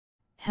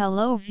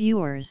Hello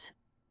viewers,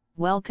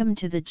 welcome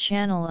to the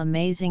channel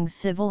Amazing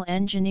Civil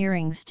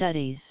Engineering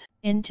Studies.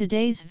 In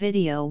today's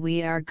video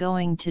we are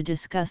going to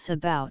discuss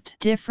about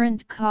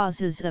different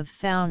causes of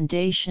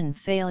foundation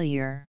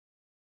failure.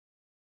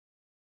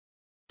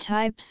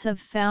 Types of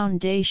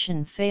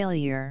foundation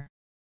failure.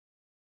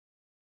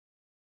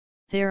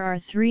 There are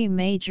three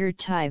major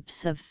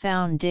types of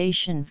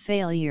foundation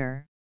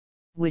failure,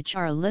 which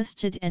are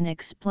listed and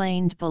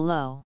explained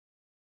below.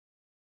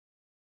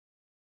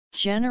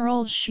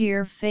 General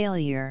shear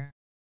failure,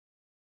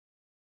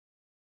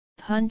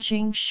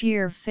 punching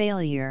shear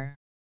failure,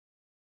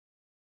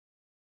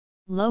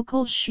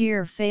 local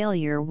shear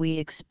failure. We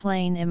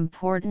explain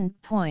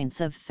important points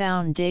of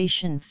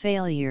foundation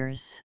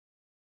failures.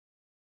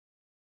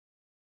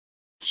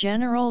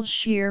 General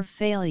shear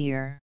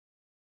failure.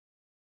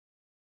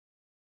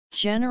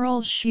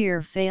 General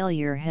shear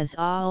failure has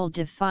a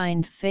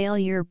defined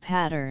failure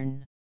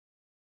pattern.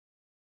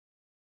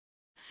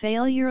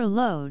 Failure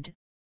load,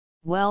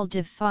 well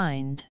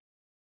defined.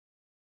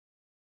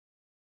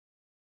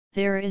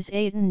 There is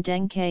a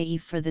tendency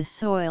for the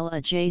soil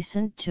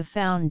adjacent to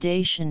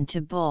foundation to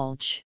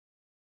bulge.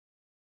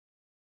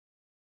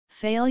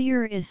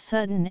 Failure is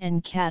sudden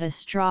and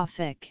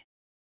catastrophic.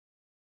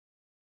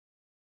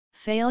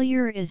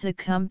 Failure is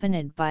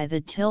accompanied by the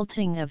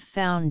tilting of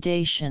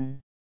foundation.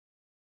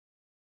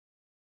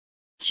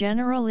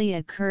 Generally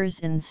occurs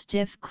in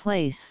stiff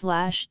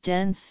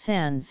clay/dense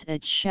sands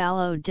at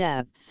shallow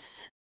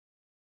depths.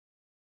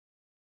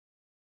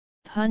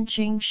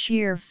 Punching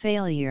shear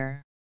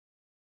failure.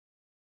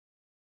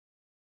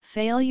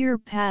 Failure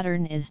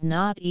pattern is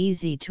not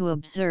easy to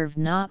observe,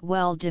 not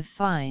well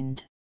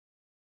defined.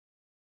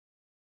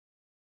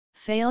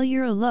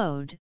 Failure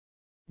load,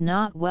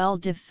 not well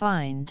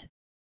defined.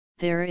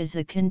 There is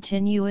a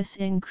continuous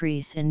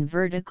increase in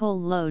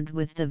vertical load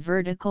with the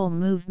vertical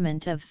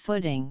movement of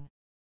footing.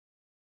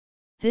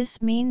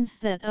 This means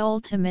that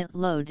ultimate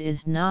load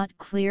is not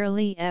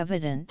clearly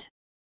evident.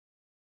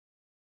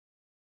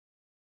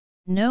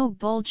 No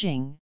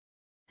bulging.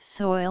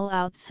 Soil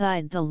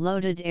outside the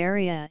loaded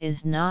area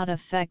is not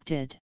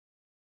affected.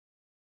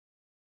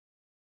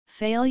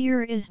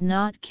 Failure is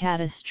not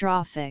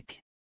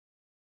catastrophic.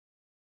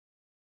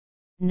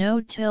 No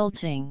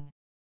tilting.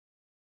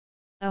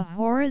 A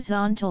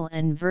horizontal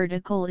and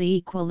vertical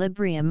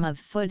equilibrium of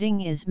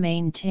footing is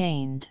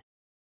maintained.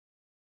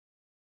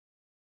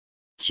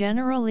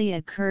 Generally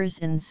occurs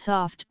in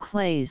soft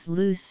clays,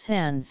 loose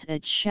sands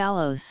at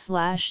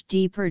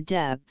shallow/deeper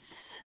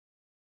depths.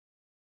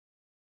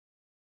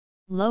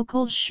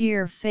 Local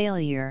shear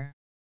failure.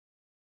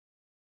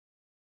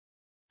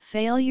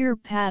 Failure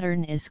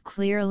pattern is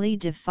clearly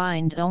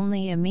defined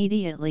only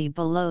immediately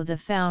below the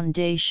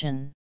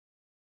foundation.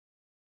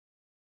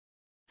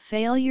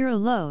 Failure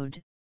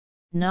load,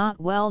 not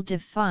well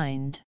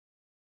defined.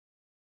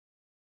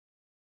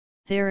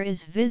 There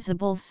is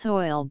visible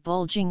soil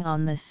bulging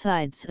on the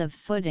sides of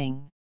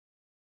footing.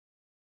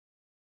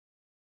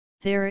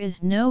 There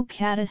is no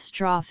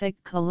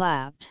catastrophic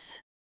collapse.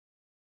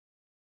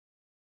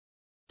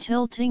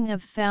 Tilting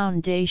of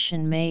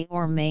foundation may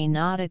or may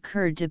not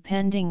occur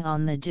depending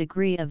on the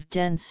degree of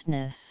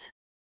denseness.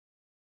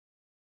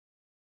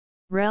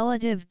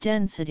 Relative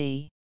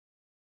density.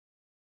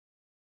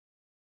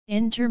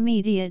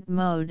 Intermediate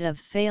mode of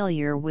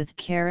failure with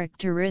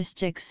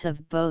characteristics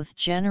of both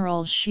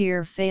general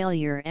shear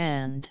failure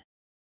and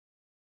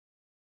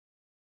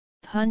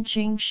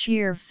punching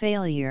shear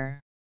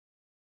failure.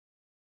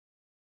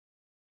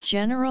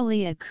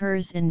 Generally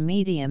occurs in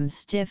medium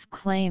stiff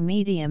clay,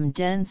 medium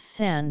dense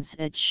sands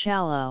at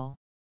shallow,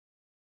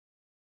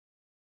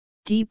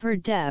 deeper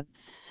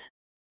depths.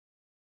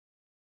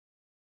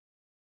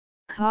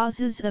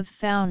 Causes of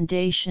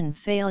foundation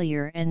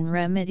failure and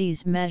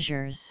remedies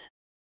measures.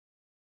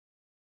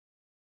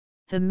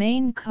 The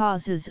main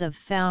causes of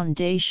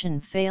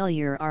foundation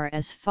failure are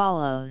as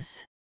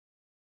follows.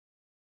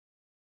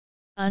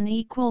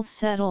 Unequal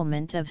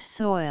settlement of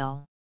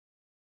soil.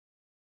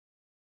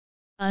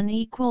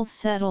 Unequal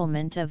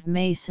settlement of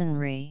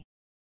masonry.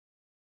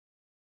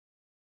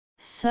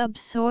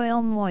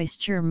 Subsoil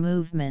moisture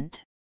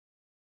movement.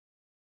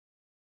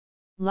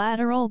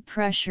 Lateral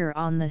pressure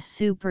on the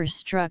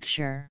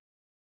superstructure.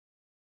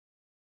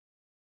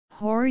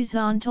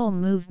 Horizontal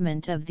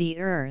movement of the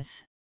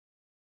earth.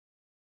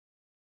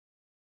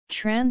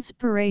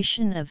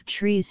 Transpiration of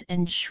trees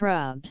and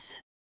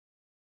shrubs.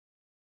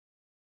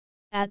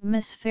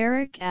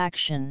 Atmospheric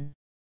action.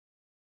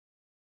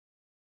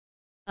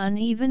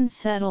 Uneven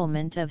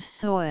settlement of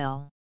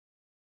soil.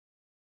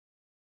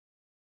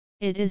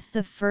 It is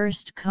the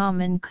first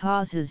common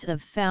causes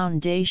of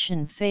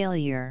foundation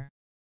failure.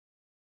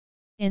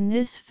 In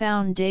this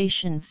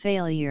foundation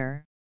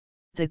failure,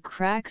 the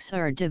cracks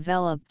are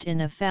developed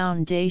in a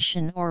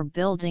foundation or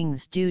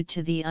buildings due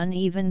to the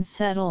uneven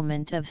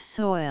settlement of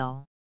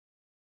soil.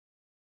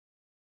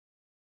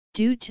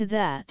 Due to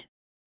that,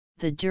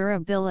 the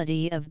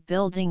durability of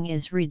building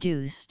is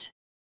reduced.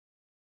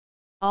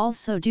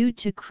 Also due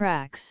to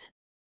cracks,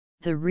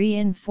 the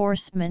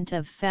reinforcement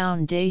of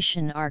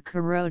foundation are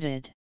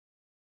corroded.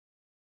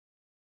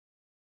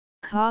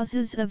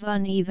 Causes of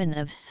uneven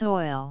of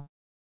soil.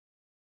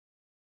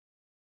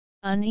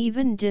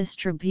 Uneven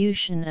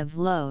distribution of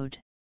load.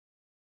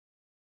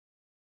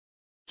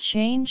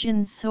 Change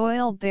in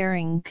soil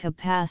bearing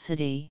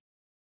capacity.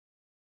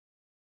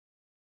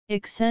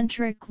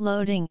 Eccentric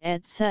loading,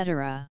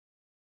 etc.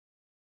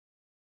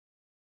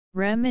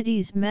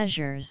 Remedies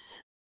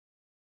measures.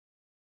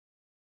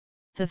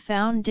 The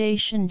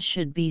foundation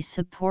should be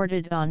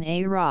supported on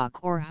a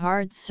rock or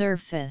hard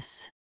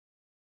surface.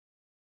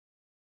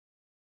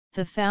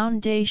 The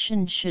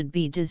foundation should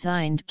be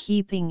designed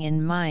keeping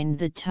in mind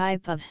the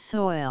type of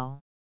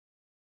soil.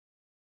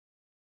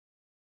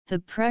 The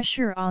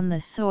pressure on the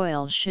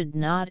soil should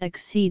not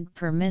exceed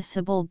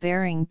permissible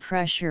bearing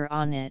pressure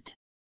on it.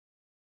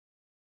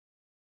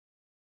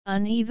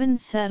 Uneven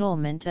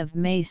settlement of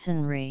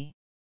masonry.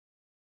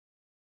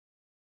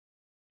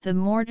 The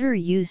mortar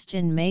used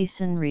in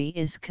masonry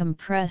is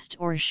compressed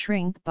or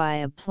shrink by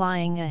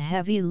applying a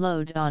heavy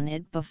load on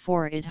it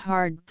before it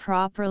hardened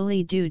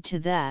properly. Due to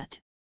that,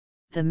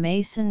 the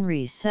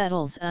masonry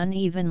settles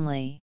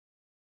unevenly.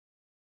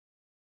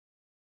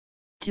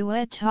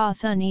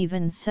 Duetoth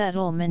uneven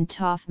settlement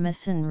of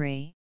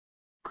masonry,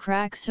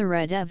 cracks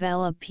are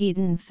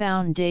developing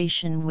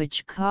foundation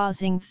which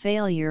causing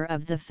failure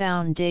of the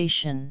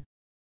foundation.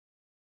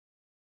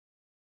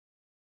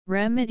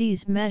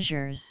 Remedies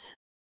measures.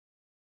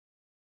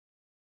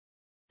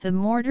 The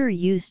mortar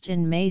used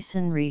in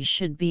masonry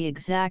should be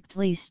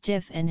exactly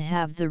stiff and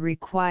have the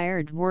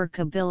required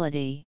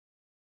workability.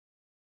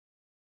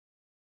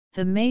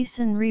 The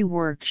masonry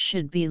work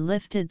should be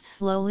lifted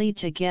slowly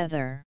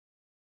together.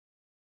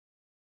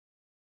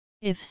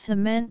 If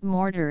cement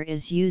mortar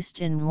is used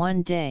in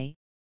one day,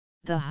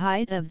 the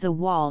height of the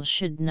wall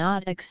should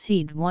not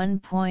exceed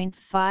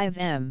 1.5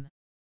 m.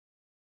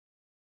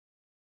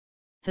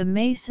 The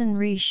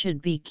masonry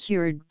should be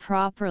cured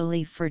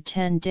properly for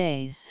 10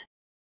 days.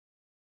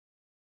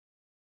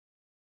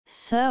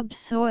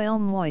 Subsoil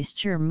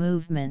moisture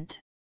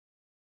movement.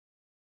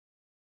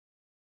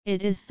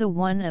 It is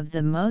one of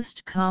the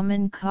most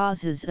common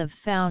causes of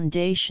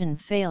foundation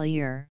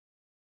failure,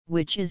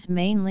 which is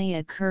mainly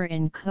occur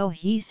in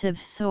cohesive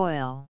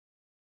soil.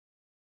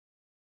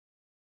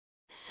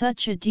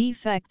 Such a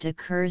defect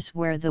occurs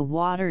where the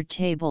water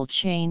table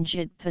change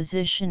its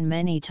position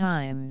many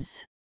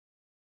times.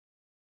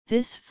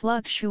 This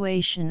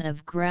fluctuation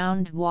of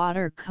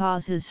groundwater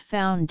causes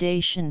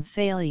foundation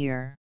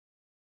failure.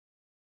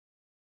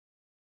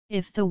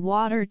 If the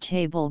water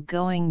table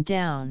going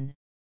down,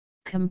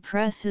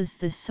 compresses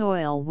the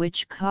soil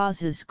which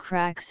causes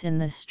cracks in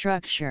the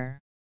structure.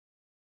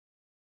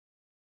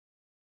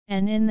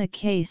 And in the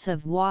case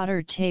of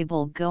water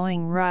table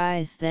going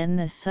rise, then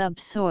the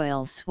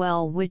subsoil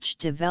swell which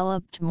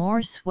developed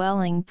more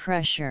swelling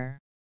pressure.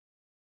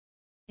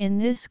 In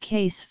this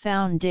case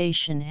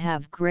foundation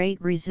have great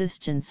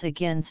resistance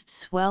against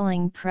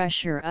swelling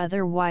pressure,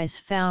 otherwise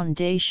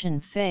foundation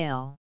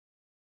fail.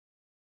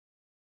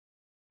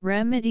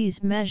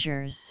 Remedies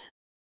measures.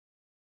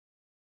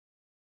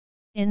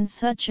 In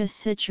such a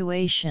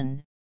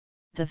situation,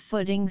 the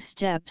footing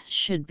steps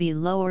should be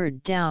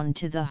lowered down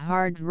to the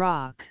hard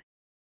rock.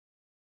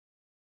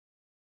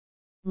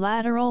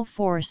 Lateral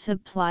force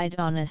applied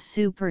on a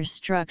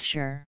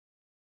superstructure.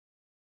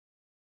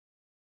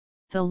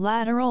 The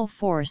lateral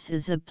force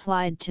is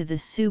applied to the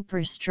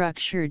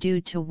superstructure due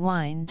to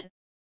wind,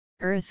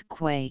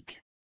 earthquake.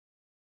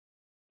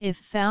 If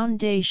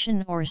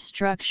foundation or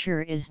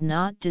structure is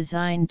not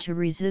designed to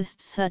resist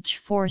such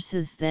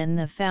forces, then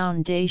the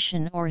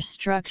foundation or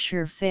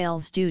structure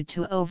fails due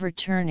to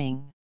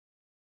overturning.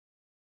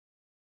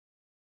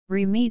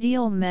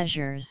 Remedial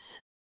measures.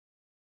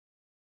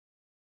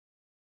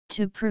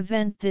 To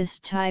prevent this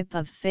type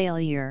of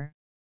failure,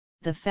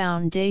 the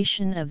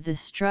foundation of the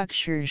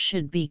structure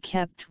should be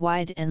kept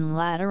wide and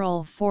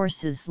lateral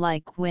forces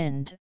like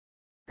wind,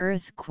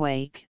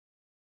 earthquake,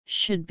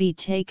 should be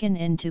taken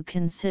into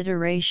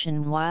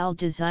consideration while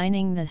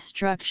designing the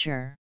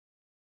structure.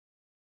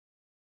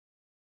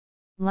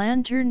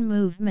 Lantern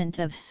movement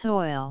of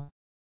soil.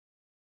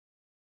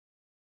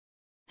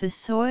 The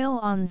soil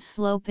on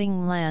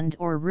sloping land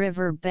or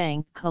river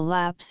bank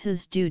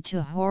collapses due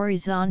to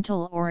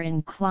horizontal or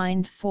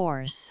inclined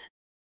force.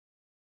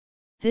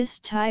 This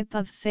type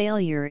of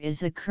failure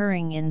is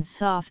occurring in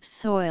soft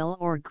soil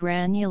or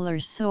granular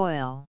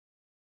soil.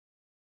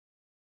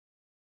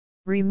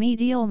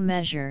 Remedial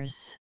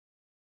measures.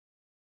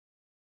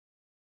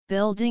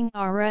 Building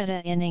a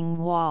retaining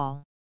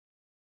wall.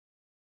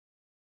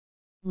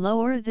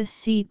 Lower the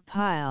seat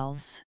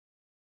piles.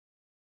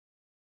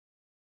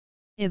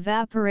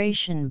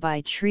 Evaporation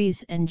by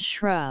trees and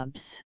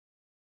shrubs.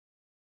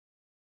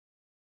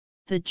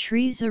 The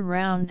trees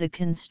around the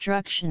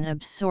construction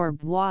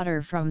absorb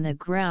water from the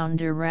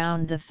ground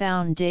around the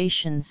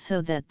foundation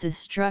so that the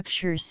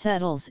structure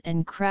settles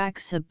and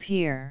cracks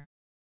appear.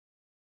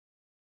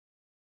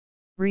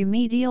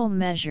 Remedial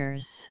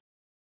measures.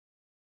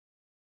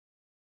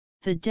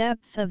 The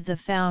depth of the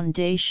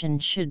foundation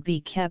should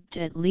be kept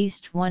at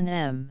least 1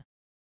 m.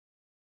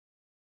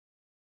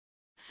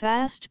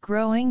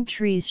 Fast-growing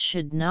trees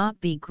should not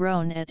be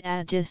grown at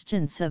a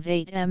distance of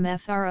 8 m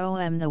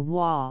from the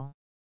wall.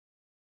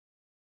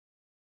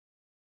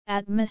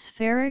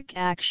 Atmospheric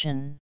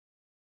action.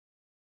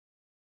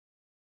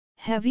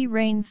 Heavy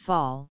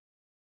rainfall,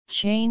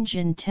 change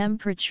in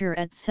temperature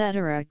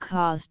etc.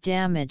 cause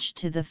damage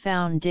to the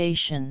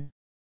foundation.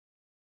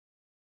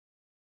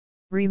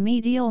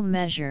 Remedial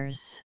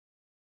measures.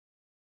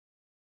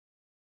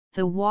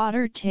 The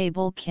water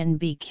table can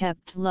be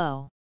kept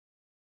low.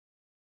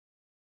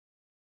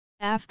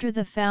 After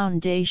the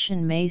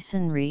foundation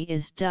masonry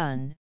is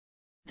done,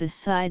 the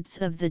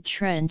sides of the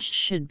trench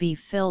should be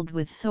filled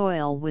with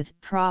soil with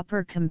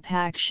proper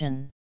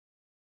compaction.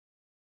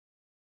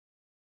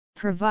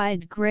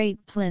 Provide great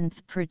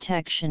plinth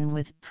protection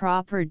with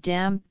proper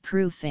damp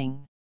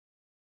proofing.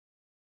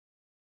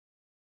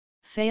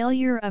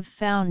 Failure of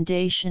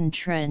foundation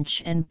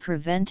trench and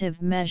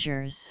preventive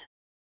measures.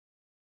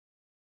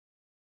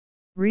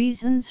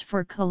 Reasons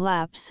for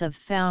collapse of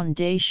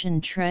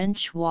foundation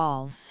trench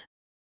walls.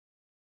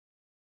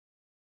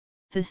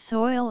 The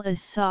soil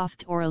is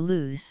soft or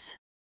loose.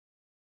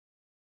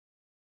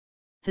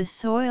 The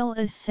soil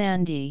is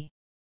sandy.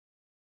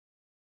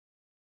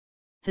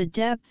 The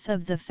depth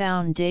of the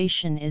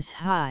foundation is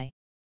high.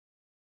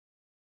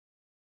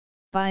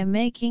 By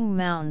making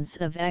mounds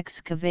of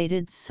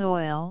excavated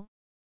soil,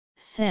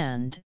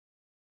 sand,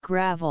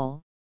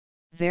 gravel,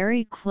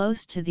 very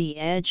close to the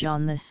edge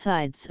on the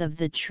sides of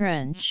the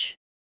trench.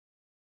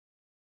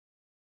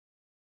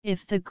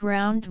 If the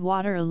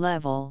groundwater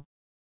level,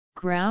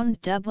 ground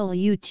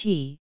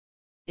WT,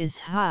 is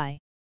high.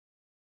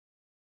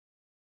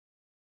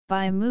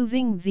 By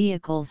moving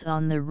vehicles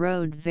on the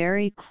road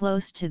very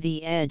close to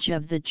the edge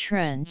of the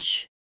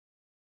trench.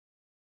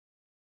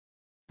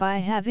 By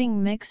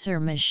having mixer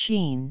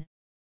machine,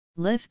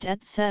 lift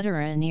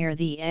etc. near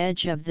the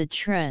edge of the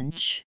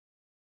trench.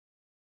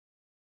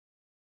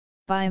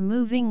 By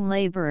moving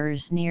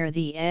laborers near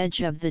the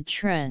edge of the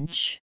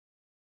trench.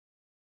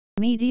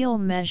 Medial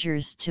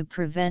measures to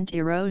prevent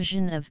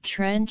erosion of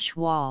trench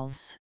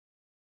walls.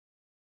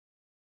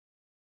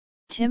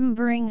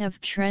 Timbering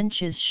of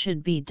trenches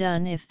should be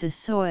done if the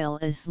soil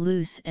is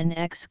loose and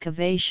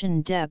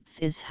excavation depth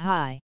is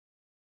high.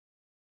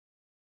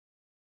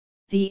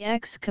 The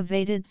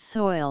excavated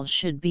soil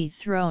should be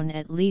thrown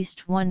at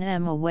least 1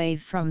 m away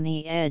from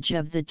the edge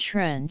of the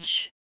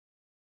trench.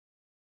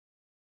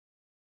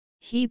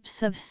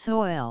 Heaps of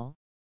soil,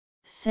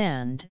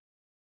 sand,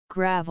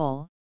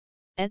 gravel,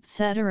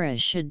 etc.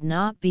 should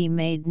not be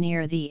made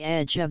near the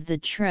edge of the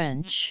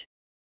trench.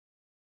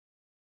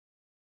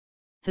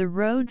 The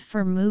road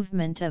for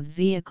movement of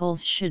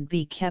vehicles should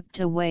be kept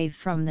away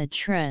from the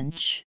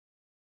trench.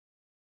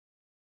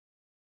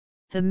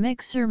 The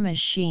mixer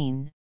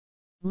machine,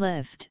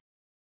 lift,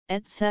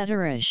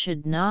 etc.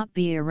 should not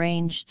be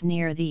arranged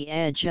near the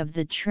edge of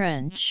the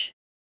trench.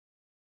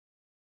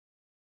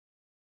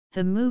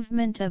 The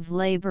movement of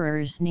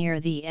laborers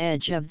near the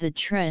edge of the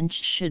trench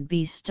should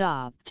be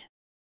stopped.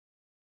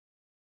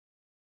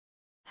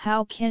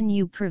 How can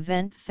you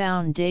prevent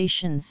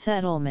foundation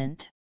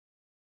settlement?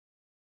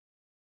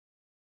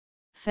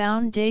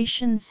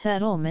 Foundation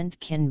settlement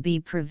can be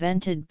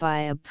prevented by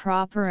a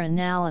proper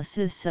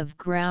analysis of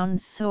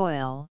ground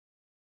soil,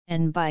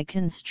 and by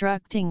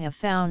constructing a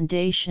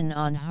foundation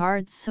on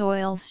hard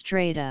soil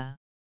strata.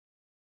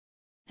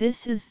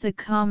 This is the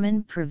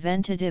common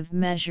preventative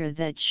measure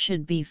that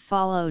should be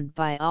followed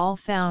by all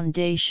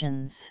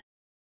foundations.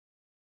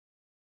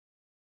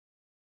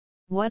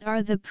 What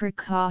are the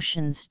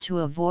precautions to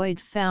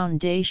avoid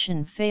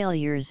foundation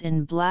failures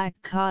in black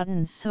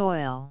cotton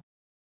soil?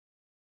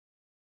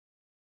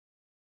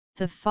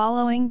 The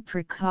following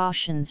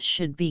precautions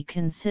should be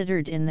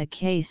considered in the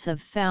case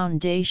of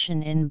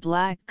foundation in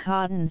black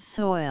cotton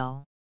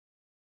soil.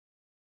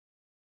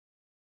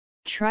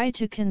 Try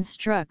to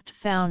construct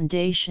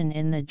foundation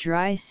in the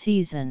dry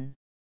season.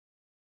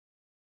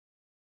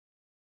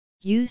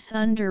 Use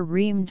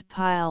under-reamed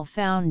pile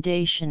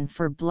foundation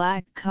for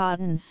black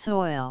cotton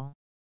soil.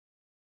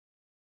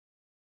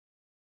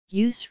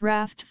 Use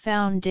raft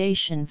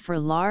foundation for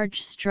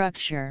large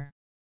structure.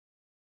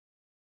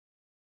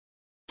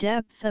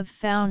 Depth of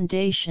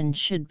foundation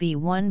should be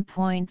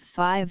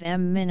 1.5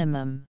 m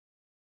minimum.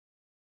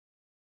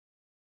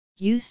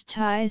 Use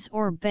ties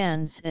or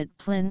bands at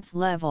plinth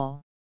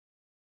level.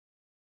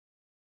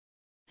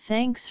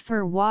 Thanks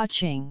for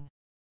watching.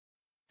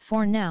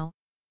 For now,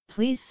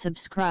 please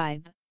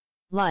subscribe,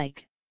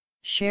 like,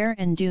 share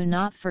and do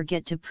not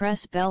forget to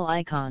press bell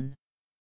icon.